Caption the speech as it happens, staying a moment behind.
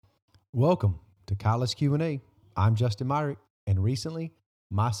Welcome to College Q&A. I'm Justin Myrick, and recently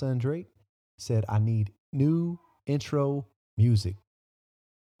my son Drake said I need new intro music.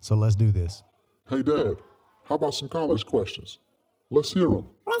 So let's do this. Hey, Dad, how about some college questions? Let's hear them.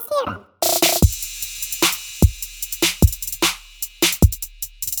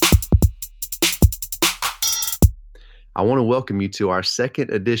 I want to welcome you to our second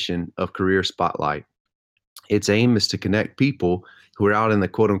edition of Career Spotlight. Its aim is to connect people who are out in the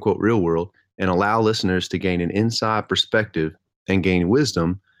quote unquote real world and allow listeners to gain an inside perspective and gain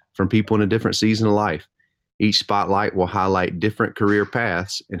wisdom from people in a different season of life. Each spotlight will highlight different career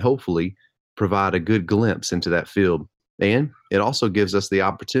paths and hopefully provide a good glimpse into that field. And it also gives us the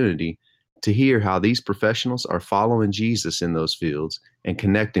opportunity to hear how these professionals are following Jesus in those fields and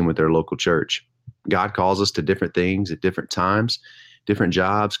connecting with their local church. God calls us to different things at different times, different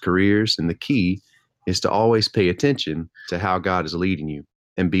jobs, careers, and the key is to always pay attention to how God is leading you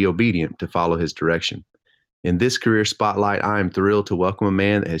and be obedient to follow his direction. In this career spotlight, I am thrilled to welcome a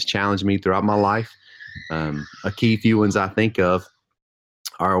man that has challenged me throughout my life. A key few ones I think of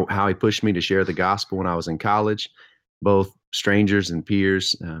are how he pushed me to share the gospel when I was in college, both strangers and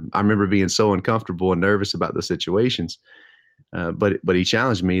peers. I remember being so uncomfortable and nervous about the situations. But he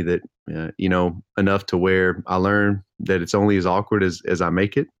challenged me that, enough to where I learned that it's only as awkward as I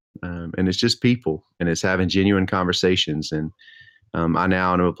make it. And it's just people and it's having genuine conversations. And I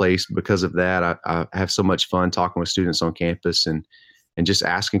now know a place because of that. I have so much fun talking with students on campus and just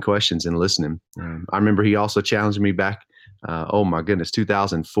asking questions and listening. I remember he also challenged me back,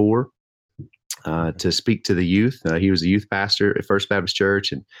 2004, to speak to the youth. He was a youth pastor at First Baptist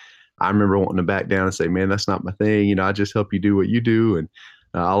Church, and I remember wanting to back down and say, man, that's not my thing. I just help you do what you do. And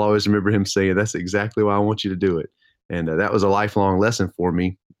I'll always remember him saying, that's exactly why I want you to do it. And that was a lifelong lesson for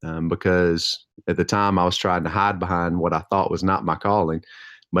me because at the time I was trying to hide behind what I thought was not my calling.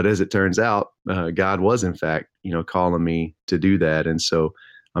 But as it turns out, God was, in fact, calling me to do that. And so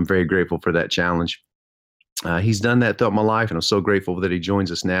I'm very grateful for that challenge. He's done that throughout my life, and I'm so grateful that he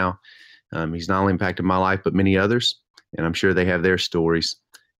joins us now. He's not only impacted my life, but many others. And I'm sure they have their stories.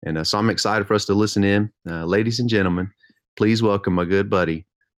 And so I'm excited for us to listen in. Ladies and gentlemen, please welcome my good buddy,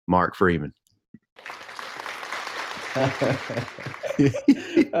 Mark Freeman.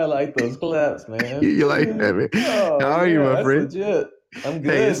 I like those claps, man. You like that, man? Oh, How are you, my that's friend? legit. I'm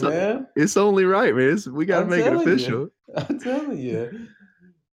good, man. It's only right, man. We got to I'm make it telling you. official. I'm telling you.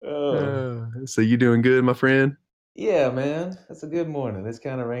 Oh, So you doing good, my friend? yeah, man. It's a good morning. It's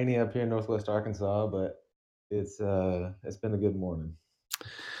kind of rainy up here in Northwest Arkansas, but it's been a good morning.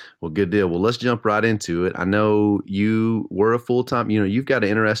 Well, good deal. Well, let's jump right into it. I know you were a full-time, you've got an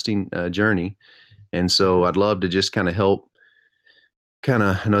interesting journey. And so I'd love to just kind of help I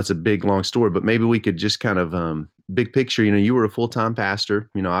know it's a big, long story, but maybe we could just kind of big picture, you were a full-time pastor.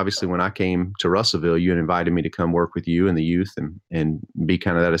 Obviously when I came to Russellville, you had invited me to come work with you and the youth and be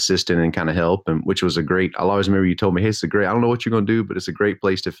kind of that assistant and kind of help. And which was I'll always remember you told me, hey, it's I don't know what you're going to do, but it's a great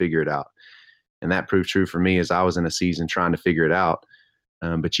place to figure it out. And that proved true for me as I was in a season trying to figure it out.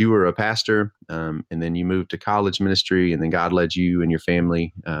 But you were a pastor, and then you moved to college ministry, and then God led you and your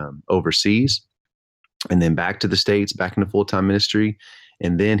family overseas, and then back to the States, back into full-time ministry.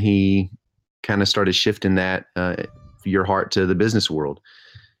 And then he kind of started shifting that your heart to the business world.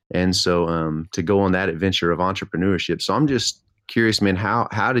 And so to go on that adventure of entrepreneurship. So I'm just curious, man,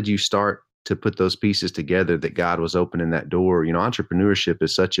 how did you start to put those pieces together that God was opening that door? Entrepreneurship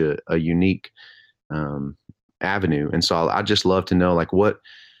is such a unique avenue. And so I'd just love to know, like, what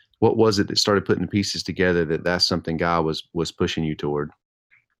was it that started putting the pieces together that's something God was pushing you toward?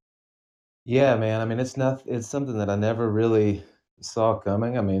 Yeah, man. I mean, it's something that I never really saw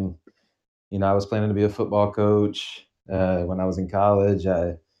coming. I mean, I was planning to be a football coach when I was in college.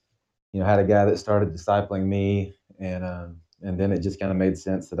 I had a guy that started discipling me, and then it just kind of made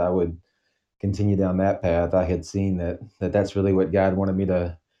sense that I would continue down that path. I had seen that's really what God wanted me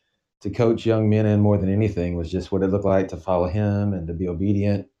to coach young men in more than anything, was just what it looked like to follow Him and to be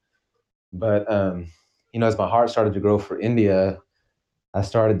obedient. But as my heart started to grow for India, I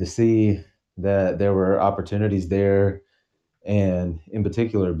started to see that there were opportunities there, and in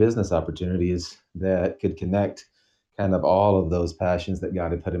particular business opportunities that could connect kind of all of those passions that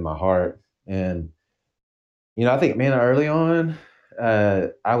God had put in my heart. And I think, man, early on,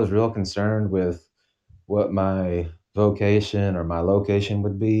 I was real concerned with what my vocation or my location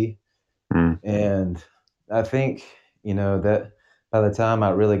would be. Mm. And I think, that by the time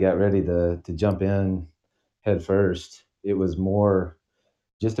I really got ready to jump in head first, it was more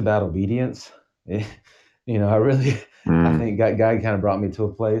just about obedience. I really, I think God kind of brought me to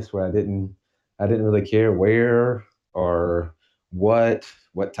a place where I didn't really care where or what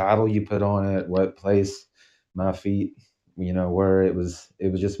title you put on it, what place my feet, were. It was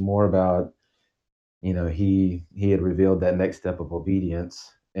just more about, he had revealed that next step of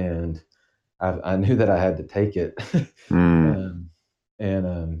obedience, and I knew that I had to take it. Mm. um,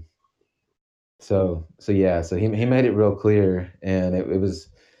 and so yeah, so he made it real clear, and it was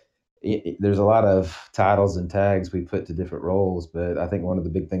there's a lot of titles and tags we put to different roles, but I think one of the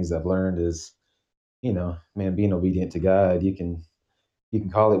big things I've learned is, man, being obedient to God, you can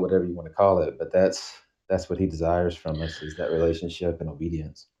call it whatever you want to call it, but that's what he desires from us, is that relationship and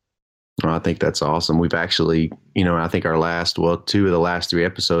obedience. Well, I think that's awesome. We've actually, I think two of the last three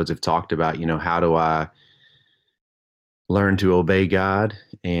episodes have talked about, how do I learn to obey God,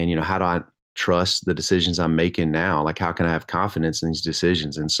 and, how do I trust the decisions I'm making now? Like, how can I have confidence in these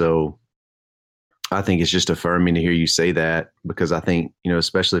decisions? And so I think it's just affirming to hear you say that, because I think,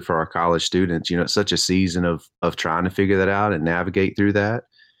 especially for our college students, it's such a season of trying to figure that out and navigate through that.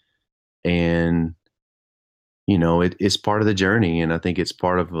 And, it's part of the journey. And I think it's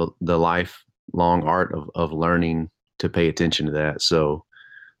part of the lifelong art of learning to pay attention to that. So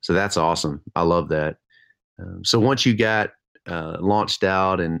that's awesome. I love that. So once you got launched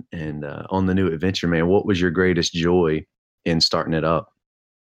out and on the new adventure, man, what was your greatest joy in starting it up?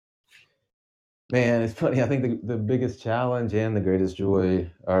 Man, it's funny. I think the biggest challenge and the greatest joy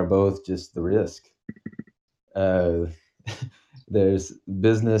are both just the risk. Uh, there's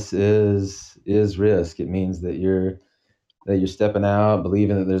business is risk. It means that you're stepping out,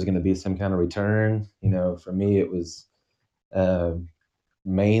 believing that there's going to be some kind of return. For me, it was um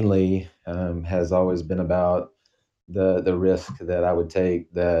mainly has always been about the risk that I would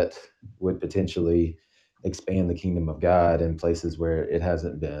take that would potentially expand the kingdom of God in places where it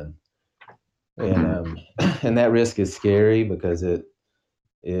hasn't been. And Mm, and that risk is scary because it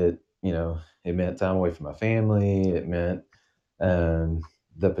meant time away from my family. It meant um,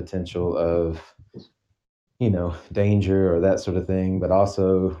 the potential of danger or that sort of thing. But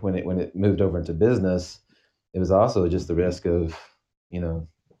also when it moved over into business, it was also just the risk of you know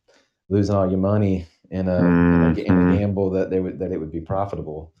losing all your money in a mm, gamble that it would be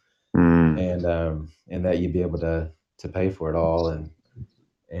profitable, mm, and that you'd be able to pay for it all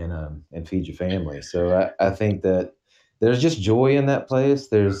and feed your family. So I think that there's just joy in that place.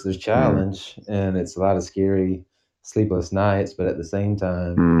 There's mm, challenge, and it's a lot of scary, sleepless nights. But at the same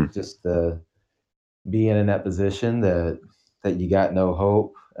time, mm, just being in that position that you got no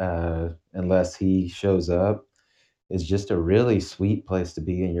hope unless He shows up is just a really sweet place to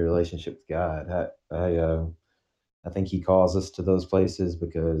be in your relationship with God. I think He calls us to those places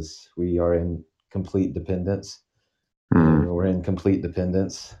because we are in complete dependence, and mm. when we're in complete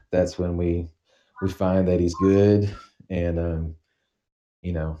dependence, that's when we find that He's good, and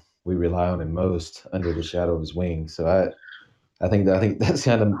we rely on Him most under the shadow of His wings. So I think that's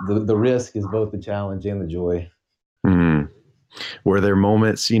kind of the risk is both the challenge and the joy. Mm. Were there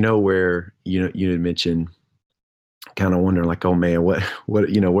moments, where, you had mentioned kind of wondering like, oh man, what,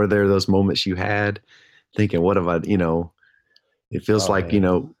 were there those moments you had thinking, what have I, it feels Oh like,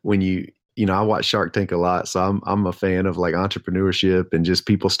 man. when I watch Shark Tank a lot. So I'm a fan of like entrepreneurship and just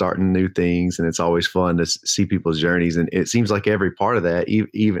people starting new things. And it's always fun to see people's journeys. And it seems like every part of that,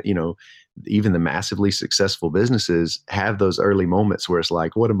 even, even the massively successful businesses have those early moments where it's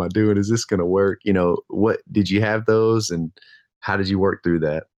like, what am I doing? Is this going to work? What did you have those, and how did you work through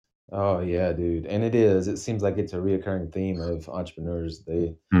that? Oh yeah, dude. And it is. It seems like it's a reoccurring theme of entrepreneurs.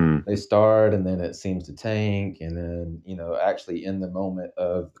 They Mm, they start and then it seems to tank, and then, actually in the moment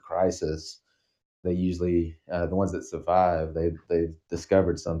of the crisis, they usually the ones that survive, they've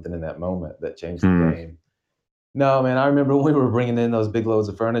discovered something in that moment that changed the mm, game. No, man, I remember when we were bringing in those big loads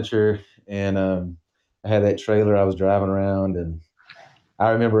of furniture, and I had that trailer I was driving around, and I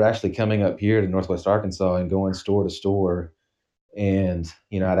remember actually coming up here to Northwest Arkansas and going store to store, and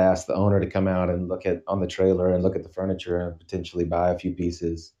I'd ask the owner to come out and look at on the trailer and look at the furniture and potentially buy a few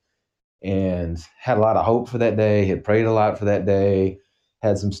pieces, and had a lot of hope for that day, had prayed a lot for that day,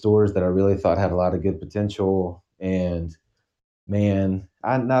 had some stores that I really thought had a lot of good potential, and man,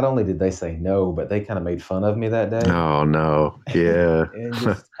 I not only did they say no, but they kind of made fun of me that day. oh no. Yeah.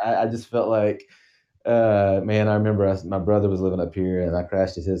 And I just felt like, man, I remember my brother was living up here, and I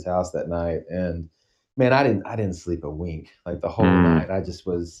crashed at his house that night, and man, I didn't sleep a wink like the whole Mm, night. I just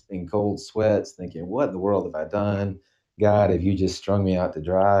was in cold sweats, thinking, "What in the world have I done? God, have you just strung me out to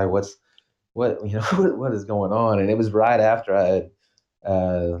dry? What what is going on?" And it was right after I had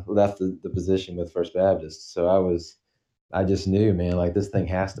left the position with First Baptist, so I just knew, man, like this thing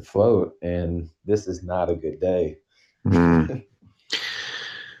has to float, and this is not a good day. mm.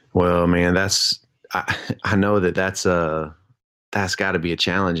 Well, man, I know that's that's got to be a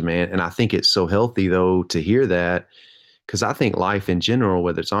challenge, man. And I think it's so healthy though to hear that, because I think life in general,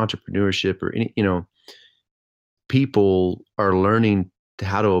 whether it's entrepreneurship or any, people are learning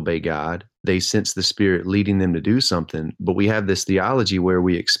how to obey God. They sense the Spirit leading them to do something. But we have this theology where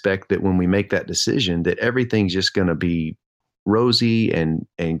we expect that when we make that decision, that everything's just going to be rosy and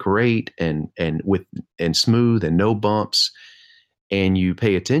great and smooth and no bumps. And you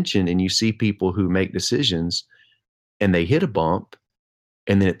pay attention and you see people who make decisions and they hit a bump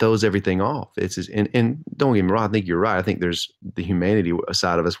and then it throws everything off. It's just, and don't get me wrong, I think you're right. I think there's the humanity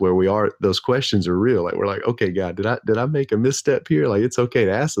side of us where we are, those questions are real. Like we're like, okay, God, did I make a misstep here? Like it's okay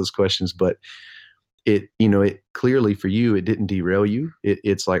to ask those questions, but it clearly for you, it didn't derail you.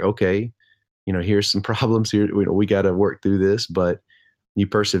 It's like, okay, here's some problems here. We got to work through this, but you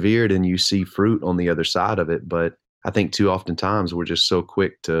persevered and you see fruit on the other side of it. But I think too often times we're just so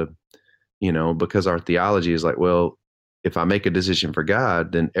quick to, because our theology is like, well, if I make a decision for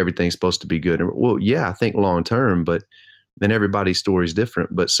God, then everything's supposed to be good. And well, yeah, I think long term, but then everybody's story is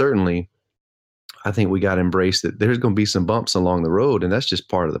different. But certainly, I think we got to embrace that there's going to be some bumps along the road, and that's just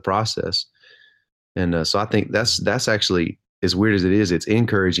part of the process. And so I think that's actually, as weird as it is, it's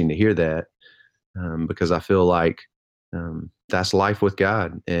encouraging to hear that, because I feel like that's life with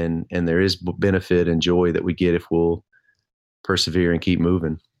God, and there is benefit and joy that we get if we'll persevere and keep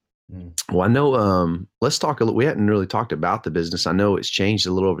moving. Well, I know, let's talk a little, we hadn't really talked about the business. I know it's changed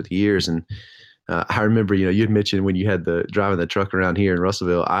a little over the years. And I remember, you'd mentioned when you had driving the truck around here in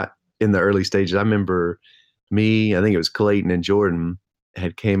Russellville, in the early stages, I remember I think it was Clayton and Jordan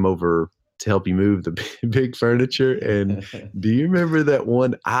had came over to help you move the big furniture. And do you remember that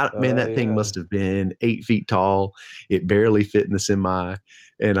one? That thing must have been 8 feet tall. It barely fit in the semi.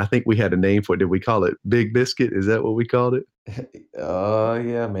 And I think we had a name for it. Did we call it Big Biscuit? Is that what we called it? Oh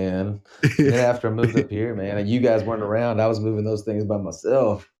yeah, man. Then after I moved up here, man, and you guys weren't around, I was moving those things by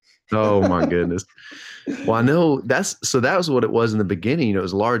myself. Oh my goodness. Well, I know that was what it was in the beginning. It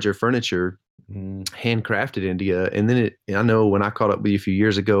was larger furniture, handcrafted India. And then I know when I caught up with you a few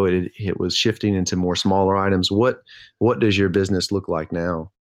years ago, it was shifting into more smaller items. What does your business look like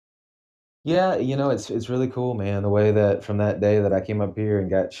now? Yeah, it's really cool, man. The way that from that day that I came up here and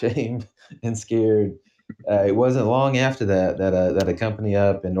got shamed and scared, it wasn't long after that a company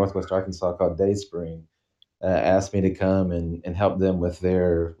up in Northwest Arkansas called Dayspring asked me to come and help them with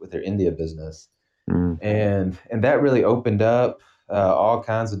their India business, Mm. and that really opened up all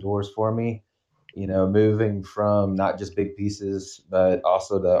kinds of doors for me. Moving from not just big pieces, but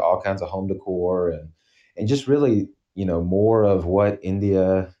also to all kinds of home decor and just really more of what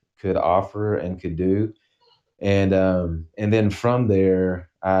India could offer and could do. And then from there,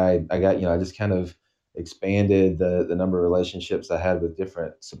 I got I just kind of expanded the number of relationships I had with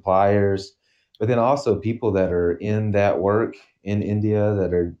different suppliers, but then also people that are in that work in India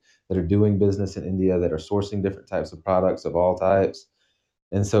that are doing business in India that are sourcing different types of products of all types.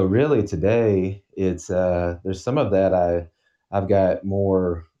 And so really today it's there's some of that I've got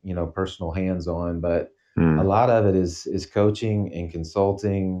more personal hands on, but a Mm. lot of it is coaching and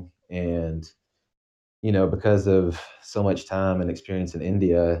consulting and because of so much time and experience in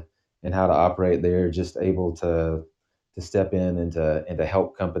India and how to operate there, just able to step in and to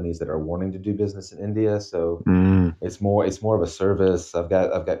help companies that are wanting to do business in India. So Mm. it's more of a service. I've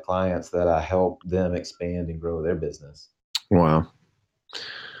got clients that I help them expand and grow their business. Wow.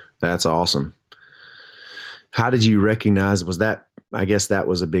 That's awesome. How did you recognize, I guess that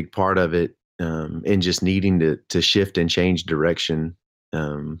was a big part of it, in just needing to shift and change direction.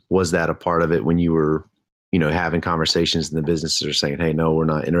 Was that a part of it when you were, having conversations in the businesses or saying, hey, no, we're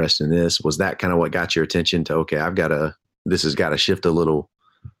not interested in this? Was that kind of what got your attention to, okay, this has got to shift a little?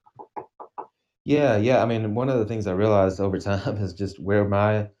 Yeah, yeah. I mean, one of the things I realized over time is just where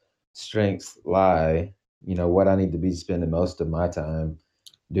my strengths lie, what I need to be spending most of my time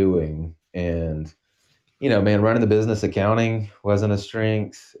doing. And man, running the business, accounting wasn't a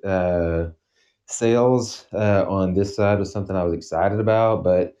strength. Sales on this side was something I was excited about,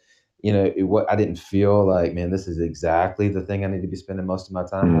 but what I didn't feel like, man, this is exactly the thing I need to be spending most of my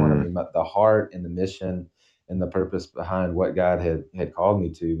time on. I Mm. mean, the heart and the mission and the purpose behind what God had called me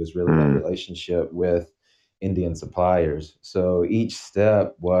to was really that Mm. relationship with Indian suppliers. So each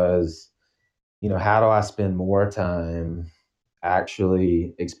step was, how do I spend more time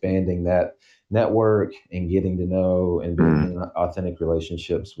actually expanding that network and getting to know and building Mm. authentic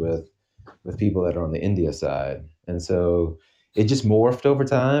relationships with people that are on the India side. And so it just morphed over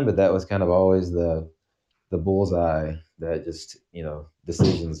time, but that was kind of always the bullseye that just,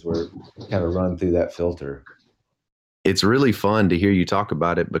 decisions were kind of run through that filter. It's really fun to hear you talk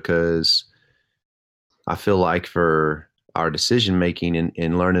about it, because I feel like for our decision making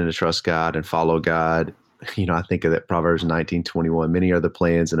and learning to trust God and follow God. I think of that Proverbs 19:21. Many are the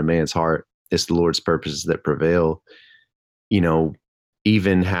plans in a man's heart. It's the Lord's purposes that prevail.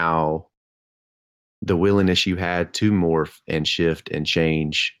 Even how the willingness you had to morph and shift and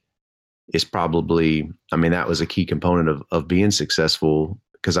change is probably, that was a key component of being successful,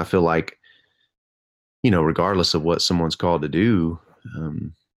 because I feel like, regardless of what someone's called to do,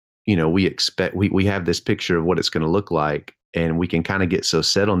 we have this picture of what it's going to look like, and we can kind of get so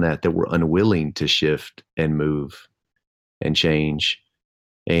set on that we're unwilling to shift and move and change.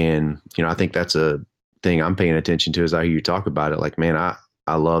 And, I think that's a thing I'm paying attention to as I hear you talk about it. Like, man,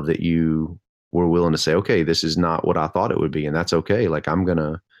 I love that you were willing to say, okay, this is not what I thought it would be. And that's okay. Like, I'm going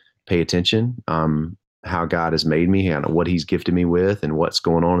to pay attention, how God has made me and what he's gifted me with and what's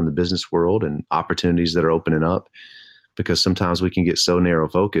going on in the business world and opportunities that are opening up, because sometimes we can get so narrow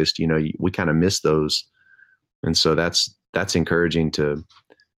focused, we kind of miss those. And so that's encouraging to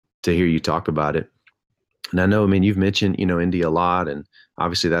hear you talk about it. And I know, you've mentioned, India a lot, and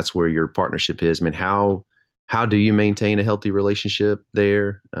obviously that's where your partnership is. How do you maintain a healthy relationship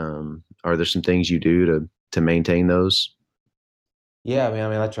there? Are there some things you do to maintain those? Yeah,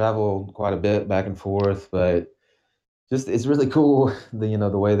 I travel quite a bit back and forth, but just it's really cool the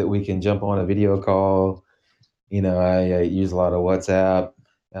way that we can jump on a video call. I use a lot of WhatsApp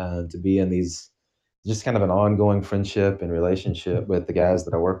to be in these just kind of an ongoing friendship and relationship with the guys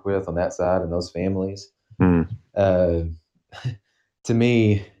that I work with on that side and those families. Mm. Uh, to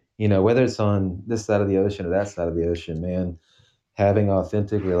me, whether it's on this side of the ocean or that side of the ocean, man, having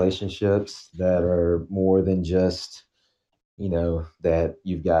authentic relationships that are more than just, that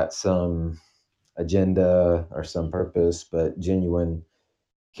you've got some agenda or some purpose, but genuine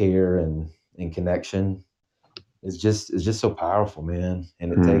care and connection is just so powerful, man.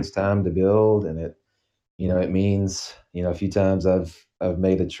 And it takes time to build, and it means, a few times I've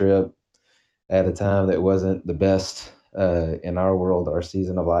made a trip at a time that wasn't the best in our world, our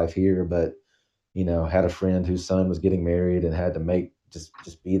season of life here, but had a friend whose son was getting married and had to make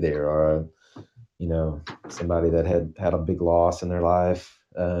just be there, or somebody that had a big loss in their life,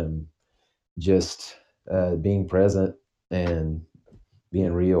 just being present and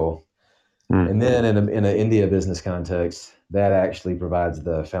being real. And then in an India business context, that actually provides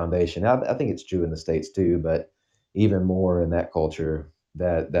the foundation. I think it's true in the States too, but even more in that culture,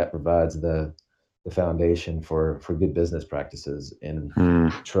 that provides the foundation for good business practices and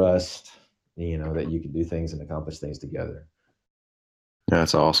trust, that you can do things and accomplish things together.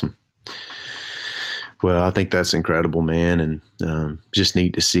 That's awesome. Well, I think that's incredible, man. And just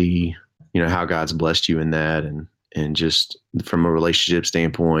neat to see, how God's blessed you in that, and just from a relationship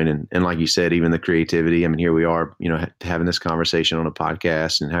standpoint. And like you said, even the creativity. Here we are, having this conversation on a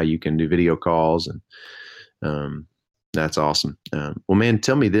podcast, and how you can do video calls. And that's awesome. Well, man,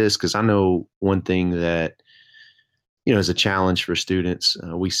 tell me this, because I know one thing that, is a challenge for students.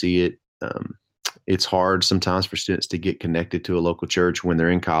 We see it. It's hard sometimes for students to get connected to a local church when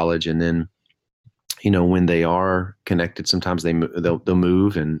they're in college. And then, when they are connected, sometimes they'll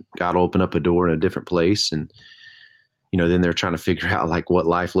move, and God will open up a door in a different place. And, then they're trying to figure out like what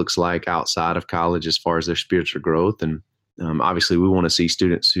life looks like outside of college as far as their spiritual growth. And obviously we want to see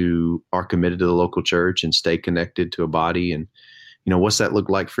students who are committed to the local church and stay connected to a body. And, what's that look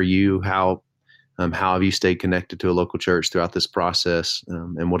like for you? How have you stayed connected to a local church throughout this process?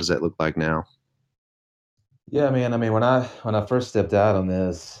 And what does that look like now? Yeah, man. When I first stepped out on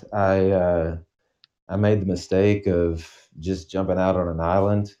this, I made the mistake of just jumping out on an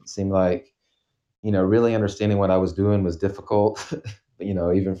island. It seemed like, really understanding what I was doing was difficult,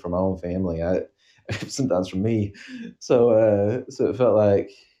 even for my own family, sometimes for me. So it felt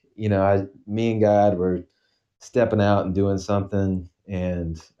like, me and God were stepping out and doing something,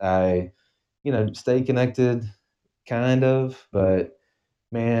 and I, stayed connected kind of, but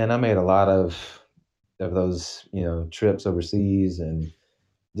man, I made a lot of those, trips overseas, and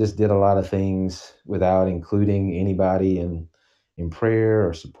just did a lot of things without including anybody in prayer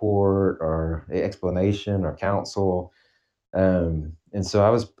or support or explanation or counsel. And so I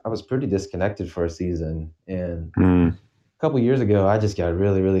was pretty disconnected for a season. And a couple years ago, I just got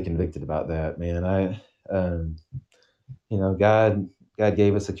really, really convicted about that, man. Um, God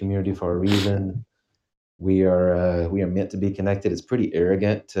gave us a community for a reason. We are meant to be connected. It's pretty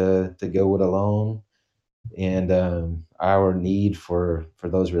arrogant to go it alone, and our need for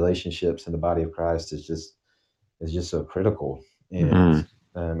those relationships in the body of Christ is just so critical. And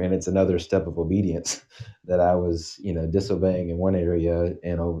it's another step of obedience that I was disobeying in one area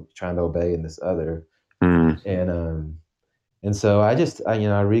and trying to obey in this other. And so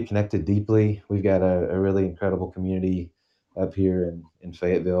I reconnected deeply. We've got a really incredible community up here in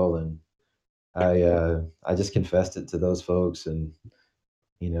Fayetteville, and I just confessed it to those folks, and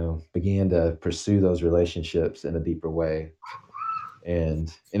began to pursue those relationships in a deeper way.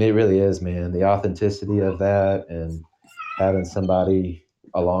 And it really is, man, the authenticity of that, and having somebody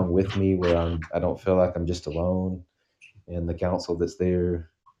along with me where I don't feel like I'm just alone, and the counsel that's there.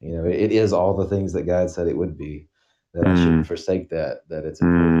 It is all the things that God said it would be. That I shouldn't Mm, forsake that. That it's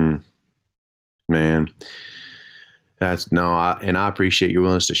important. mm, man, that's no, and I appreciate your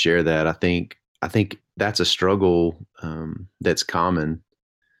willingness to share that. I think that's a struggle that's common,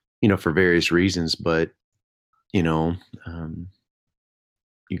 for various reasons. But you know, um,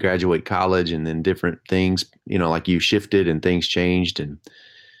 you graduate college, and then different things, like you shifted and things changed, and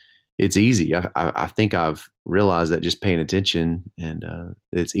it's easy. I think I've realized that just paying attention, and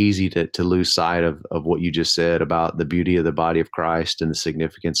it's easy to lose sight of what you just said about the beauty of the body of Christ and the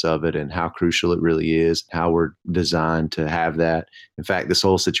significance of it and how crucial it really is, how we're designed to have that. In fact, this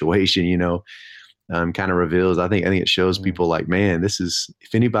whole situation, kind of reveals, I think it shows Mm. people like, man, this is,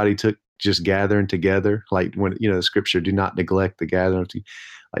 if anybody took just gathering together, like when, the scripture, do not neglect the gathering.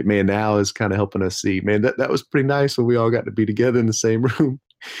 Like, man, now is kind of helping us see, man, that was pretty nice when we all got to be together in the same room.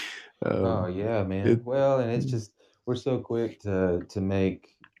 Oh Um, yeah, man. it, Well, and it's just we're so quick to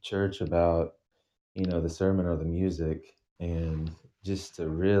make church about the sermon or the music, and just to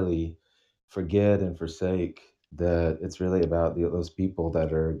really forget and forsake that it's really about those people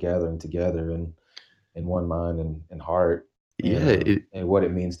that are gathering together in one mind and heart, yeah, and what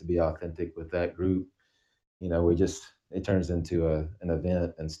it means to be authentic with that group. We just it turns into an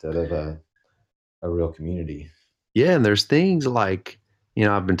event instead of a real community. yeah. And there's things like,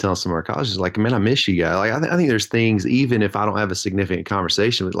 I've been telling some of our colleges, like, man, I miss you guys. Like, I think there's things, even if I don't have a significant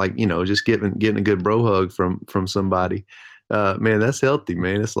conversation with, like, just getting a good bro hug from somebody. Man, that's healthy,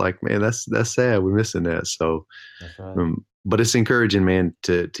 man. It's like, man, that's sad. We're missing that. So, That's right. but it's encouraging, man,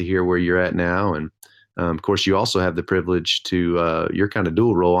 to hear where you're at now. And of course, you also have the privilege to your kind of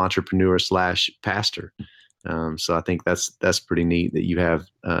dual role, entrepreneur slash pastor. So I think that's pretty neat that you have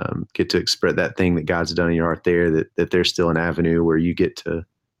get to express that thing that God's done in your heart there. That there's still an avenue where you get to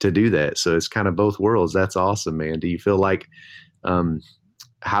do that. So it's kind of both worlds. That's awesome, man. Do you feel like um,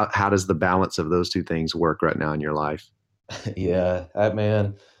 how does the balance of those two things work right now in your life? Yeah,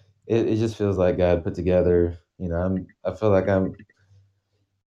 man, it just feels like God put together. I feel like I don't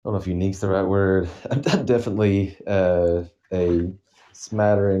know if unique's the right word. I'm definitely a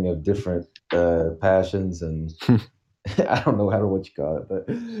smattering of different passions, and I don't know how to what you call it,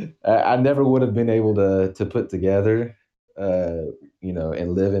 but I never would have been able to put together, uh,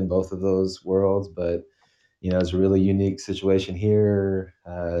 and live in both of those worlds. But it's a really unique situation here.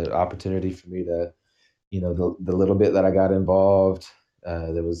 Opportunity for me to, the little bit that I got involved.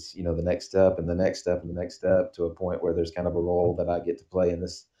 There was, the next step and the next step and the next step, to a point where there's kind of a role that I get to play in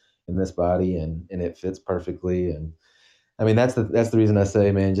this body, and it fits perfectly. And I mean, that's the reason I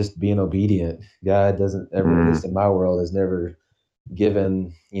say, man, just being obedient. God doesn't ever, at Mm, least in my world, has never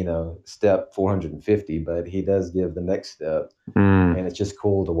given, step 450, but he does give the next step. mm, And it's just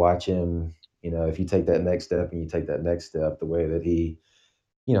cool to watch him, if you take that next step and you take that next step, the way that he,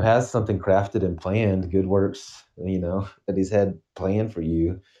 has something crafted and planned, good works, that he's had planned for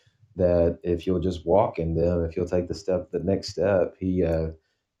you, that if you'll just walk in them, if you'll take the next step,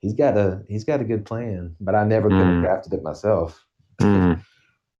 he's got a good plan. But I never could have mm, crafted it myself. mm.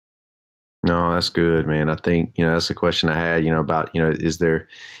 No, that's good, man. I think, that's the question I had, about, is there,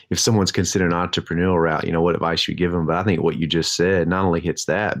 if someone's considering an entrepreneurial route, what advice you give them? But I think what you just said not only hits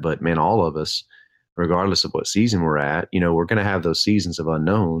that, but man, all of us, regardless of what season we're at, we're going to have those seasons of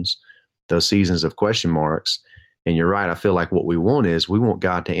unknowns, those seasons of question marks. And you're right. I feel like what we want is we want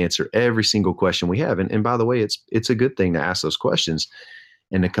God to answer every single question we have. And by the way, it's a good thing to ask those questions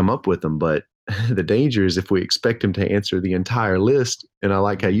and to come up with them. But the danger is if we expect him to answer the entire list. And I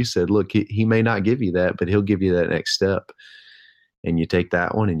like how Mm. you said, look, he may not give you that, but he'll give you that next step. And you take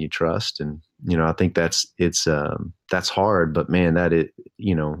that one and you trust. And, I think that's hard, but man,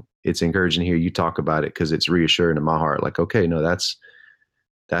 it's encouraging to hear you talk about it, because it's reassuring in my heart. Like, okay, no, that's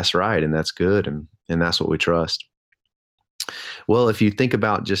right. And that's good. And that's what we trust. Well, if you think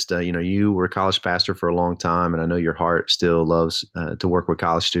about just, you were a college pastor for a long time, and I know your heart still loves to work with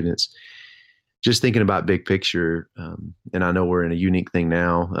college students. Just thinking about big picture, and I know we're in a unique thing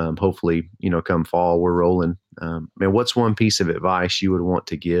now. Hopefully, come fall, we're rolling. Man, what's one piece of advice you would want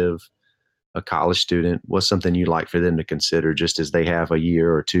to give a college student? What's something you'd like for them to consider just as they have a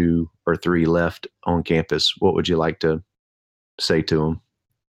year or two or three left on campus? What would you like to say to them?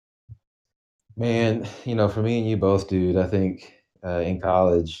 Man, for me and you both, dude, I think in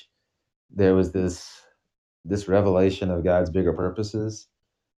college there was this. this revelation of God's bigger purposes.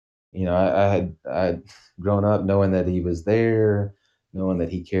 I had grown up knowing that he was there, knowing that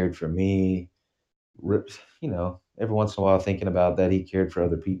he cared for me, every once in a while thinking about that he cared for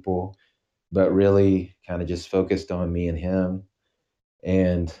other people, but really kind of just focused on me and him,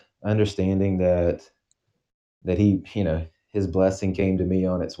 and understanding that he, his blessing came to me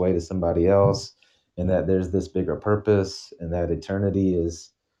on its way to somebody else, and that there's this bigger purpose, and that eternity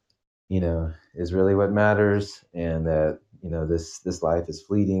is really what matters, and that, this life is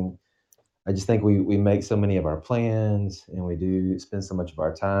fleeting. I just think we make so many of our plans, and we do spend so much of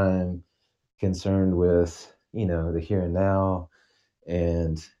our time concerned with, the here and now,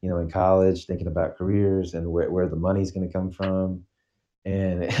 and, in college thinking about careers and where the money's going to come from.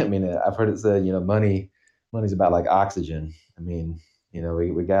 And I mean, I've heard it said, money's about like oxygen. I mean,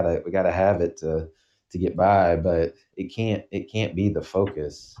 we gotta have it to get by, but it can't be the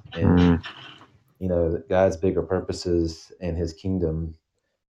focus. And, God's bigger purposes and his kingdom,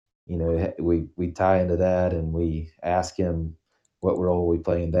 we tie into that, and we ask him what role we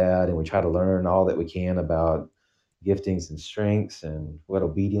play in that, and we try to learn all that we can about giftings and strengths and what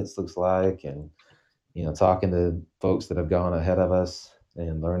obedience looks like, and, talking to folks that have gone ahead of us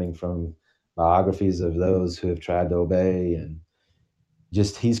and learning from biographies of those who have tried to obey. And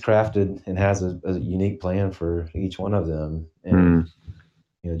just, he's crafted and has a unique plan for each one of them. And,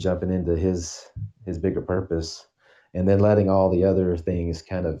 jumping into his bigger purpose, and then letting all the other things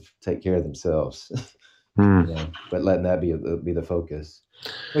kind of take care of themselves. But letting that be the focus,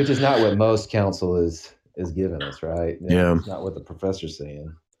 which is not what most counsel is giving us, right? Yeah. It's not what the professor's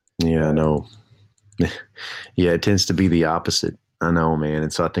saying. Yeah, I know. Yeah, it tends to be the opposite. I know, man.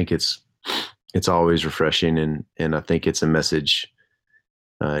 And so I think it's always refreshing, and I think it's a message,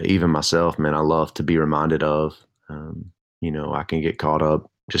 even myself, man, I love to be reminded of. I can get caught up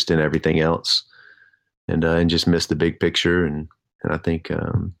just in everything else, and just miss the big picture. And I think,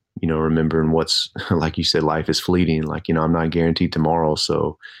 remembering what's, like you said, life is fleeting. Like, I'm not guaranteed tomorrow.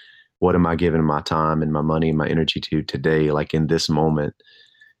 So what am I giving my time and my money and my energy to today, like in this moment?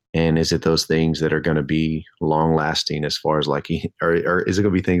 And is it those things that are going to be long lasting, as far as like, or is it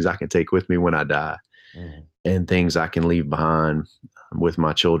going to be things I can take with me when I die, and things I can leave behind with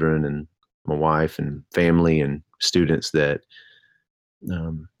my children and my wife and family and students that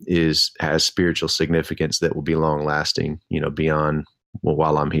has spiritual significance that will be long lasting, beyond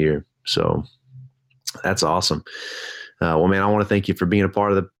while I'm here. So that's awesome. Well, man, I want to thank you for being a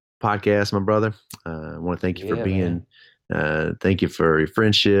part of the podcast, my brother. I want to thank you for being. Thank you for your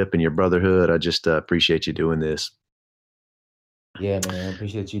friendship and your brotherhood. I just appreciate you doing this. Yeah, man. I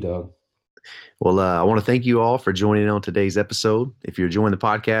appreciate you, dog. Well, I want to thank you all for joining on today's episode. If you're enjoying the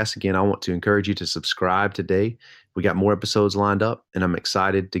podcast, again, I want to encourage you to subscribe today. We got more episodes lined up, and I'm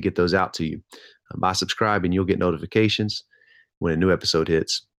excited to get those out to you. By subscribing, you'll get notifications when a new episode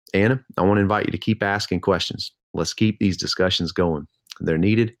hits. Anna, I want to invite you to keep asking questions. Let's keep these discussions going. They're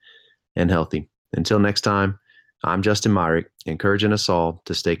needed and healthy. Until next time, I'm Justin Myrick, encouraging us all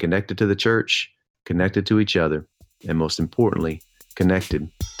to stay connected to the church, connected to each other, and most importantly, connected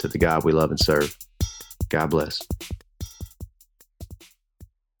to the God we love and serve. God bless.